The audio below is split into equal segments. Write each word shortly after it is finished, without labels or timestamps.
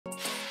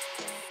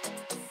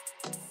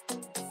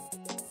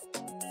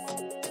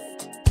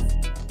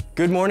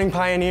Good morning,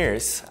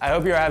 Pioneers. I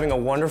hope you're having a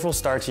wonderful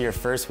start to your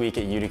first week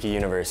at Utica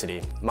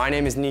University. My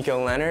name is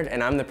Nico Leonard,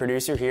 and I'm the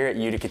producer here at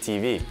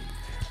UticaTV.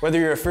 Whether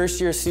you're a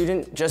first-year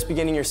student, just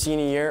beginning your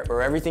senior year,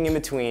 or everything in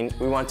between,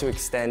 we want to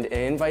extend an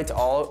invite to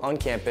all on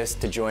campus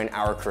to join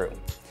our crew.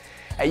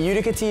 At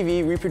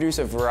UticaTV, we produce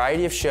a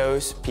variety of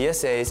shows,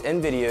 PSAs,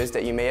 and videos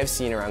that you may have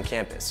seen around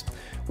campus.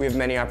 We have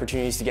many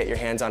opportunities to get your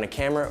hands on a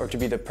camera or to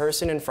be the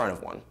person in front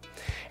of one.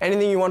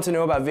 Anything you want to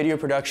know about video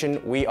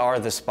production, we are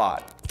the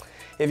spot.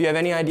 If you have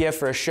any idea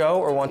for a show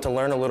or want to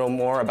learn a little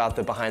more about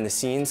the behind the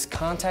scenes,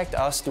 contact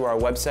us through our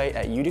website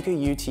at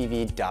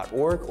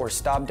uticatv.org or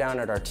stop down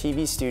at our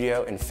TV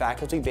studio in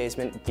Faculty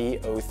Basement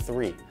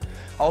B03.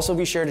 Also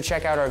be sure to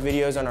check out our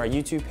videos on our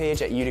YouTube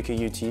page at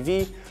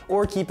UticaTV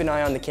or keep an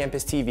eye on the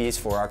campus TVs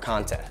for our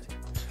content.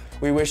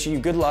 We wish you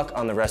good luck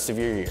on the rest of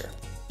your year.